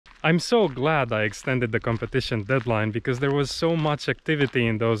I'm so glad I extended the competition deadline because there was so much activity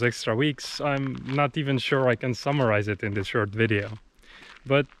in those extra weeks. I'm not even sure I can summarize it in this short video.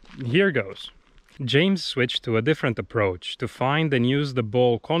 But here goes. James switched to a different approach to find and use the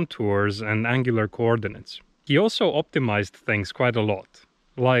ball contours and angular coordinates. He also optimized things quite a lot,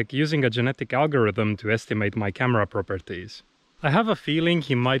 like using a genetic algorithm to estimate my camera properties. I have a feeling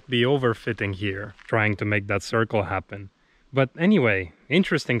he might be overfitting here, trying to make that circle happen. But anyway,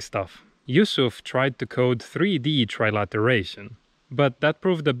 interesting stuff. Yusuf tried to code 3D trilateration, but that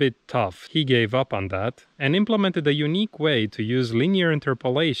proved a bit tough. He gave up on that and implemented a unique way to use linear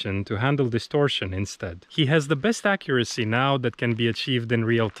interpolation to handle distortion instead. He has the best accuracy now that can be achieved in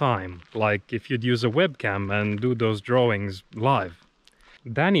real time, like if you'd use a webcam and do those drawings live.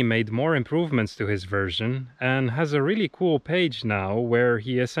 Danny made more improvements to his version and has a really cool page now where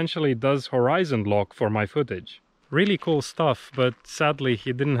he essentially does horizon lock for my footage. Really cool stuff, but sadly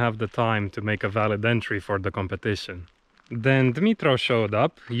he didn't have the time to make a valid entry for the competition. Then Dmitro showed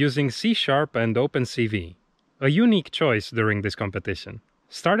up using C# and OpenCV, a unique choice during this competition.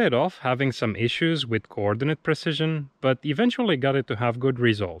 Started off having some issues with coordinate precision, but eventually got it to have good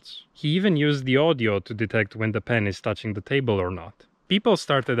results. He even used the audio to detect when the pen is touching the table or not. People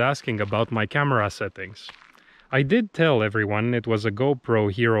started asking about my camera settings. I did tell everyone it was a GoPro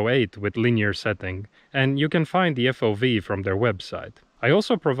Hero 8 with linear setting, and you can find the FOV from their website. I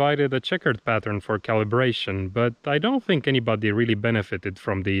also provided a checkered pattern for calibration, but I don't think anybody really benefited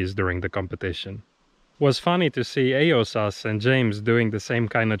from these during the competition. Was funny to see Eosas and James doing the same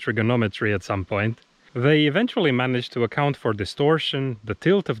kind of trigonometry at some point. They eventually managed to account for distortion, the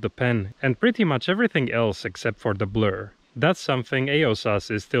tilt of the pen, and pretty much everything else except for the blur. That's something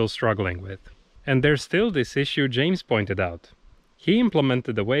Eosas is still struggling with. And there's still this issue James pointed out. He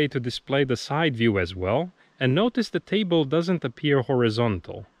implemented a way to display the side view as well, and notice the table doesn't appear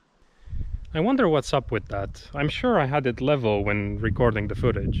horizontal. I wonder what's up with that. I'm sure I had it level when recording the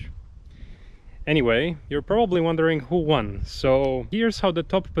footage. Anyway, you're probably wondering who won, so here's how the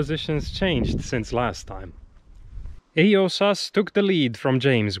top positions changed since last time. Eosas took the lead from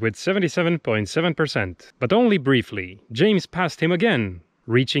James with 77.7%, but only briefly. James passed him again,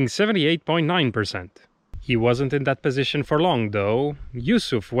 reaching 78.9%. He wasn't in that position for long though.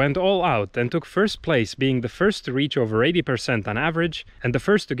 Yusuf went all out and took first place, being the first to reach over 80% on average and the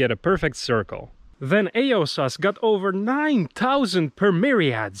first to get a perfect circle. Then Eosas got over 9,000 per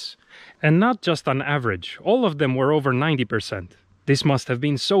myriads. And not just on average, all of them were over 90%. This must have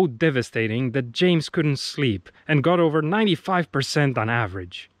been so devastating that James couldn't sleep and got over 95% on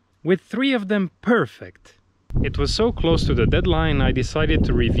average, with 3 of them perfect. It was so close to the deadline I decided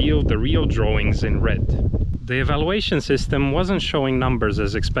to reveal the real drawings in red. The evaluation system wasn't showing numbers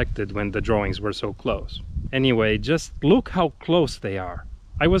as expected when the drawings were so close. Anyway, just look how close they are.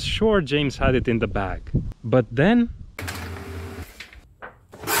 I was sure James had it in the bag. But then...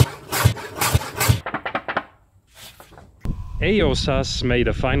 Eosas made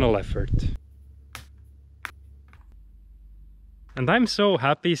a final effort. And I'm so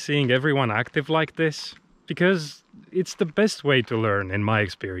happy seeing everyone active like this, because it's the best way to learn in my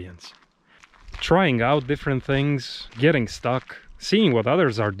experience. Trying out different things, getting stuck, seeing what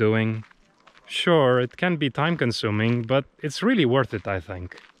others are doing. Sure, it can be time-consuming, but it's really worth it, I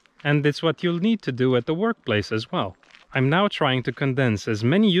think. And it's what you'll need to do at the workplace as well. I'm now trying to condense as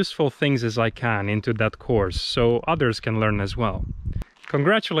many useful things as I can into that course, so others can learn as well.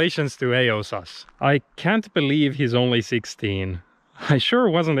 Congratulations to Eosas. I can't believe he's only 16. I sure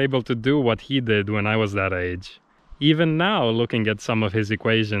wasn't able to do what he did when I was that age. Even now, looking at some of his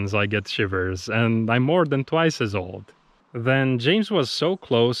equations, I get shivers, and I'm more than twice as old. Then James was so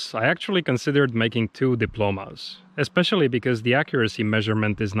close, I actually considered making 2 diplomas, especially because the accuracy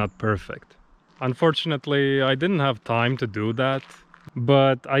measurement is not perfect. Unfortunately, I didn't have time to do that,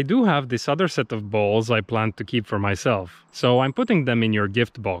 but I do have this other set of balls I plan to keep for myself, so I'm putting them in your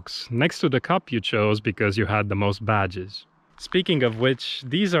gift box, next to the cup you chose because you had the most badges. Speaking of which,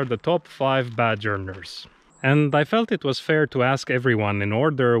 these are the top 5 badge earners. And I felt it was fair to ask everyone in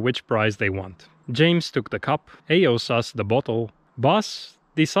order which prize they want. James took the cup, Eosas the bottle, Bas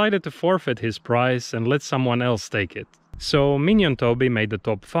decided to forfeit his prize and let someone else take it. So Minion Toby made the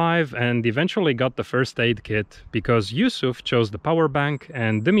top 5 and eventually got the first aid kit because Yusuf chose the power bank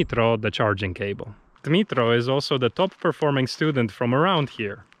and Dmitro the charging cable. Dmitro is also the top performing student from around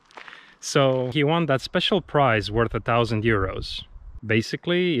here. So he won that special prize worth 1,000 euros.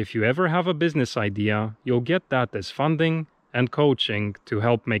 Basically, if you ever have a business idea, you'll get that as funding and coaching to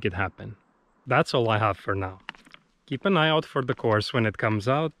help make it happen. That's all I have for now. Keep an eye out for the course when it comes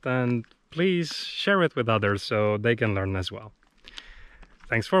out and please share it with others so they can learn as well.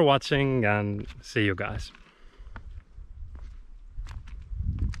 Thanks for watching and see you guys.